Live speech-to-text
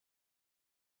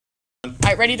All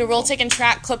right, ready to roll, taking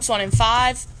track, clips 1 and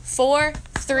 5, 4,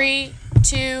 3,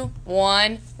 2,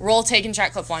 1. Roll, taking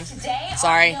track, clip 1.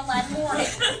 Sorry. All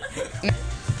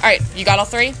right, you got all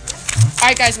 3? All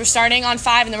right, guys, we're starting on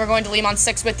 5, and then we're going to lean on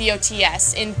 6 with the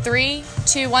OTS. In 3,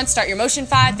 2, 1, start your motion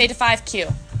 5, fade to 5, cue.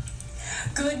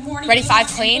 Good morning. Ready, 5,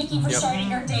 clean. Thank you for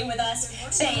starting your day with us.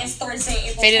 Today is Thursday,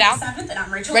 April Fade it out. 27th, and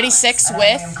I'm Rachel. Ready, 6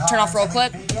 with, turn off roll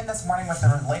clip. Begin this morning with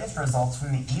the latest results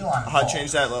from the ELN poll.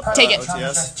 Change that. Take it. Trump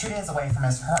is just 2 days away from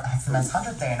his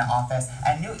 100th day in office,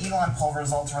 and new ELN poll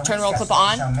results released Turn roll clip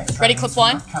yesterday on. show mixed Ready, ratings clip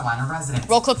 1. for North Carolina residents.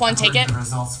 Roll clip 1, take According it. to the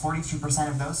results, 42%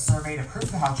 of those surveyed approve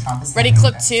of how Trump is Ready,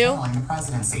 clip 2. handling the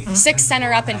presidency. 6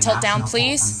 center up and tilt down,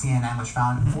 please. From CNN, which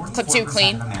found 44% Clip 2,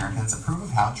 clean. of Americans approve of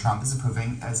how Trump is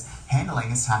handling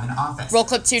his time in office. Roll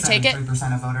clip 2, take it.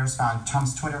 73% of voters found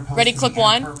Trump's Twitter post Ready, to clip be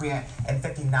 1. inappropriate, and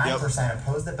 59%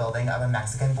 opposed the building of a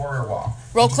Mexican border wall.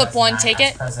 Roll clip 1, take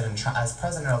it. As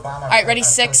President Obama. All right, ready,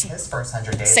 6. His first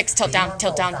 100 days, 6, tilt down,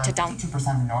 tilt down, tilt down.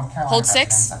 52% of North Carolina Hold 6.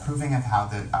 residents approving of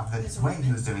the way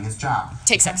he was doing his job.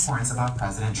 Take 6. 10 points above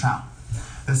President Trump.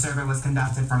 The survey was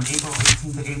conducted from April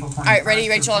 18th to April 21st. All right, ready,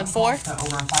 Rachel, on 4. To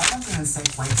over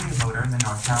 506 likely voters in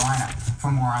North Carolina. For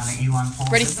more on the ELN poll,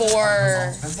 Ready,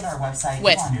 4. Visit our website,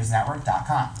 With.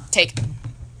 elonnewsnetwork.com. Take.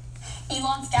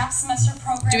 ELN's gap semester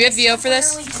program. Do we have VO for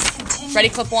this? Ready,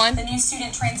 clip 1. The new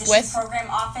student transition With. program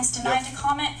office denied to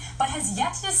comment, but has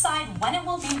yet to decide when it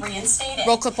will be reinstated.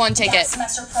 Roll clip 1, take Gap it.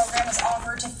 semester program is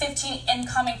offered to 15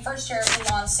 incoming first-year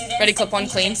ELN students. Ready, clip 1,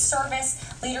 and clean. features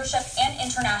service, leadership, and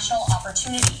international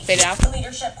opportunity. Fade it out. The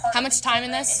leadership part How much time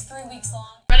in this? is 3 weeks long.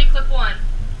 Ready, clip 1.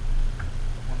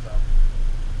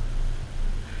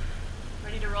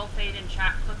 Ready to roll, fade, and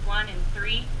track, clip 1 in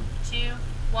 3, 2,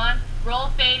 1. Roll,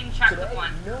 fade, and track, clip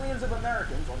 1. Millions of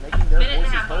Americans are making their Minute and a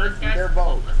voices half on heard this, through guys. their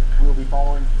vote. We will be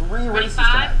following 3 races 5.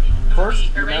 tonight.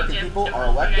 First, the Ready, American Jim, people Jim, are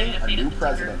roll. electing Ready to a fade new it.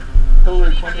 president.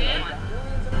 Hillary Clinton.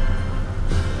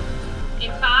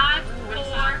 In 5,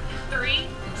 4, 3,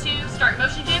 2, start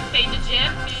motion Jim, fade to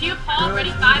Jim. Cue Paul,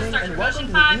 ready 5, start your motion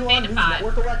 5, fade to 5.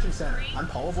 Network Election Center. I'm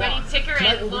Paul Ready, Vaughn. ticker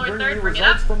Tonight and we'll be lower bringing third, you bring it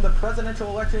results up. from the presidential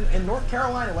election and North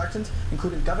Carolina elections,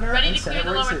 including governor Ready and to clear Senate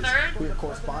the lower races. third. We have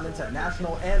correspondents at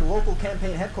national and local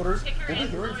campaign headquarters. Ticker We'll be and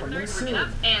hearing lower from them third, bring it soon. up,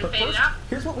 and But fade it first, out.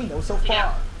 here's what we know so Fade far.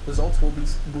 out. Results will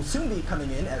soon be coming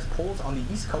in as polls on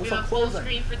the East Coast We are have a full closing.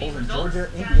 screen for these Polls in results. Georgia,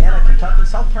 Indiana, Kentucky,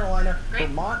 South Carolina, Great.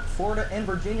 Vermont, Florida, and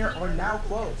Virginia are now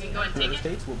closed. You can go and The take other it.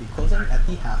 states will be closing at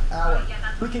the half hour.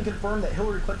 We can confirm that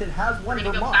Hillary Clinton has won We're gonna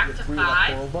go Vermont back with to 3 5,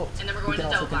 electoral votes. and then we're We going can to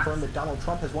also double box. confirm that Donald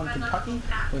Trump has won Kentucky, wins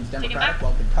Take it Democratic, back.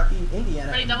 while Kentucky, Indiana,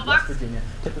 Ready, and double West box? Virginia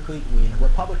typically lean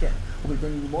Republican. We'll be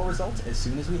bringing you more results as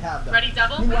soon as we have them. Ready,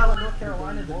 double? Meanwhile, in North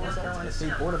Carolina, the North Carolina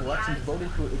State Board of Elections voted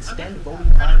to extend voting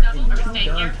time double? in Are we 2 staying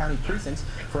Durham here? County precincts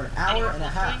for an hour Anywhere and a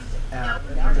full half.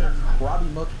 screen? Robbie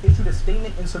Mook issued a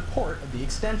statement in support of the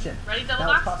extension. Ready, double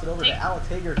Now let's box? toss it over Take. to Alex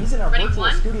Hager. He's in our Ready, virtual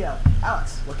 1? studio.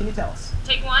 Alex, what can you tell us?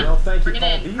 Take 1. Well, thank you, Bring it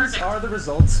Paul. in. These Perfect. are the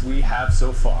results we have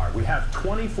so far. We have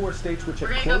 24 states which have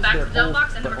We're gonna go closed back their to double polls,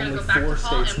 box, and then but we're gonna only go back to 4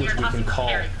 Paul, states and we which are we can tossing call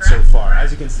Harry, so correct? far.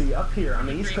 As you can see up here on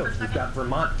the East Green for a Coast, we've second. got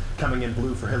Vermont coming in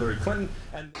blue for Hillary Clinton.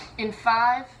 And In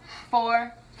 5,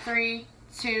 4, 3,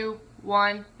 2,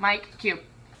 1, Mike, cue.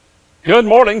 Good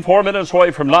morning. 4 minutes away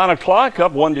from 9 o'clock,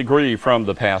 up 1 degree from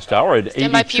the past hour at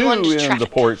Stand by 82 P1 to in traffic. the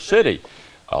Port City.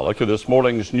 I'll look at this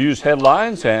morning's news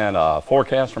headlines and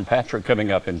forecast from Patrick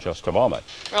coming up in just a moment.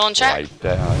 Rolling track.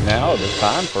 Right now, this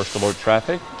time, first alert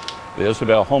traffic. The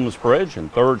Isabel Holmes Bridge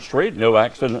and 3rd Street. No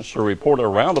accidents to report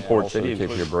around the Port City.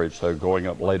 Keep Bridge, though, going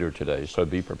up later today, so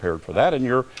be prepared for that in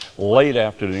your late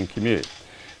afternoon commute.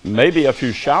 Maybe a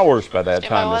few showers by that Stand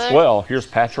by time as weather. well. Here's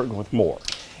Patrick with more.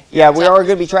 Yeah, we are going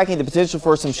to be tracking the potential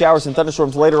for some showers and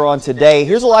thunderstorms later on today.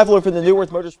 Here's a live look from the New Earth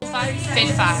Motors. 5, fade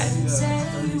to 5.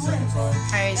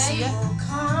 Alright, see ya.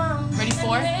 Ready,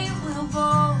 4.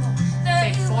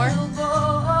 Fade to 4.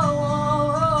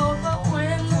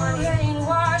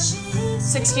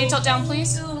 6, can you tilt down,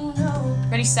 please?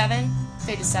 Ready, 7.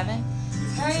 Fade to 7.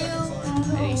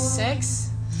 Ready, 6.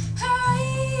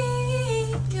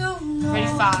 Ready,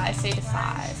 5. Fade to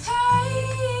 5.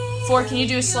 4, can you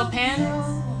do a slow pan?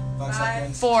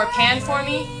 4, pan for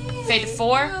me. Fade to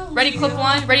 4. Ready, clip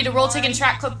 1. Ready to roll, taking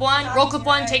track, clip 1. Roll, clip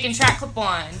 1, taking track, clip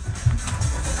 1.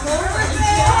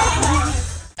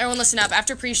 Everyone listen up.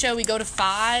 After pre-show, we go to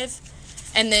 5.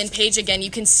 And then Paige, again, you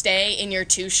can stay in your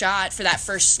 2-shot for that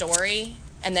first story.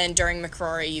 And then during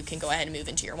McCrory, you can go ahead and move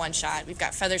into your 1-shot. We've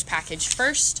got Feathers package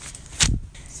first.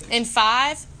 In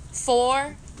 5,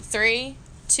 4, 3,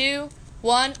 2,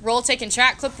 1. Roll, taking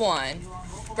track, clip 1.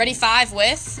 Ready, 5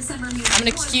 with. I'm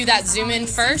going to cue that zoom in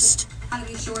first. How to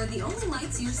be sure the only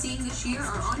lights you're seeing this year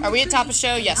are on. Are we at top of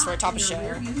show? Yes, we're at top of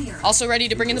show. Also ready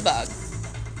to bring in the bug.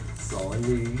 That's all I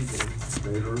need, and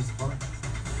ready to respond.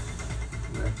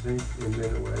 And I think in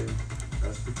a away,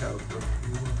 that's the caliber.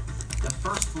 The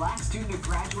first black student to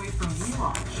graduate from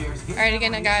ELN shares his. All right,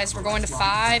 again, guys, we're going to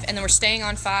 5, and then we're staying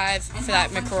on 5 for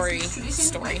that McCrory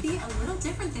story. Might be a little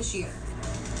different this year.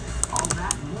 All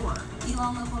that and more.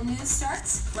 ELN Local News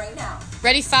starts right now.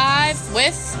 Ready 5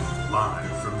 with.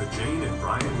 Live from the Jane and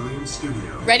Brian Williams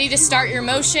studio. Ready to start your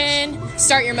motion.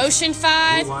 Start your motion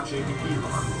 5. We're watching ELN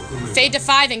Local News. Fade to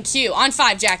 5 and cue. On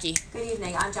 5, Jackie. Good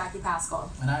evening. I'm Jackie Pascal.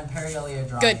 And I'm Perry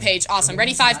Elliott. Good, Paige. Awesome.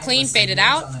 Ready 5 clean. Fade it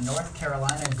out. On the North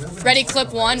Carolina Ready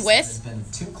clip 1 with. Has been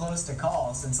too close to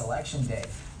call since Election Day,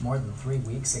 more than 3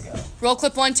 weeks ago. Roll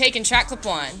clip 1. Take and track clip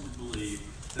 1.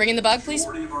 Bring in the bug, please.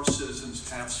 The majority of our citizens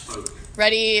have spoken.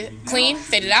 Ready clean.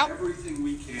 Fade it out. Everything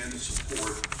we can to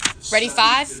support the Ready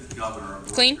 5. Governor of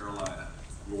North Clean. Carolina,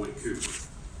 Roy Cooper.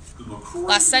 The McCrory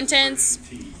Last sentence.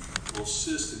 team will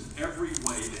assist in every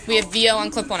way to We have help VO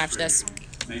on clip 1 after this.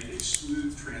 make a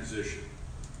smooth transition.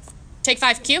 Take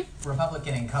 5 cue.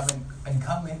 Republican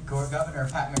incumbent Governor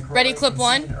Pat McCrory Ready, clip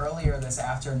 1. conceded earlier this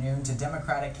afternoon to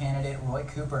Democratic candidate Roy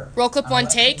Cooper. Roll clip 1.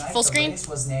 Election Take. night, Full the screen. race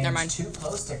was named Never mind. too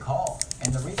close to call,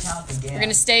 and the recount began. We're going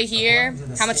to stay here. According to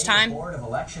the How much State time? Board of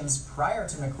Elections prior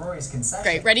to McCrory's concession.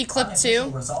 Great. Ready, clip 2 unofficial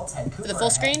results had for Cooper the full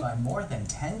ahead screen. by more than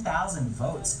 10,000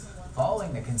 votes.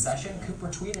 Following the concession, Cooper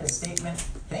tweeted a statement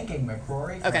thanking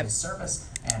McCrory for his service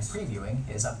and previewing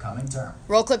his upcoming term.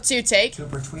 Roll clip 2. Take.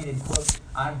 Cooper tweeted, quote,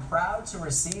 "I'm proud to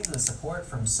receive the support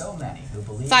from so many who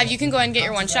believe 5. that You can we go ahead and get your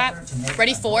come one shot. together to make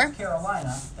Ready, a 4. North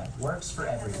Carolina that works for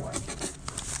everyone."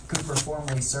 Cooper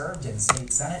formerly served in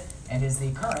state senate and is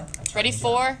the current attorney Ready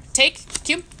general. 4. Take.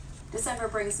 Cue. December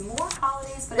brings more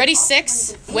holidays, but Ready, it also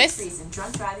 6 brings an with. increase in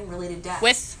drunk driving related deaths.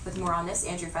 With more on this,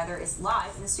 Andrew Feather is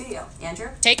live in the studio. Andrew?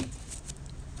 Take.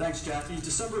 Thanks, Jackie.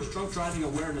 December's Drunk Driving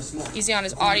Awareness Month. Easy on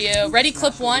his audio. Ready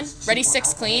clip 1. Ready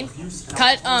 6 clean.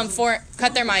 Cut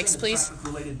their mics, please.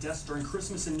 Related deaths during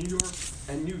Christmas in New York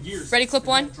and New Year's. Ready clip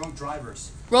 1. Drunk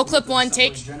drivers. Roll clip 1.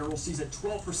 Take. General sees a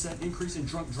 12% increase in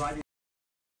drunk driving.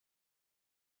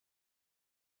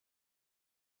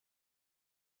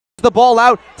 The ball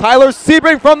out. Tyler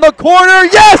Sebring from the corner.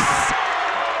 Yes!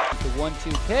 The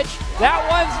 1-2 pitch. That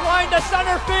one's lined to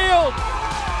center field.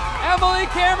 Emily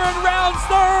Cameron rounds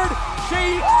third.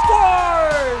 She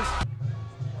scores!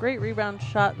 Great rebound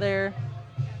shot there.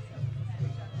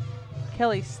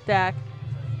 Kelly Stack.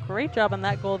 Great job on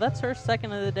that goal. That's her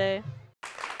second of the day.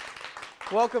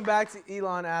 Welcome back to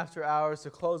ELN After Hours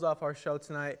to close off our show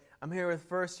tonight. I'm here with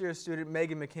first-year student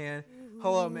Megan McCann.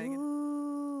 Hello, Megan.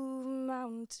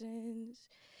 Mountains,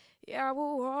 yeah,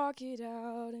 we'll walk it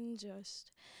out and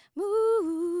just move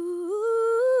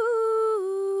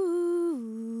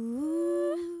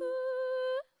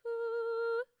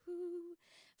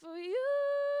for you.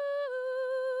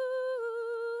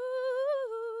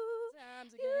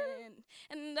 Times again,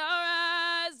 and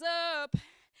I'll rise up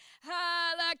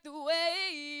high like the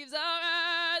waves. I'll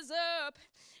rise up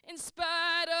in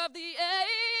spite of the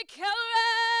ache. I'll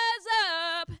rise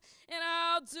up and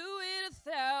I'll do it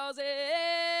 1,000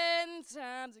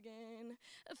 times again.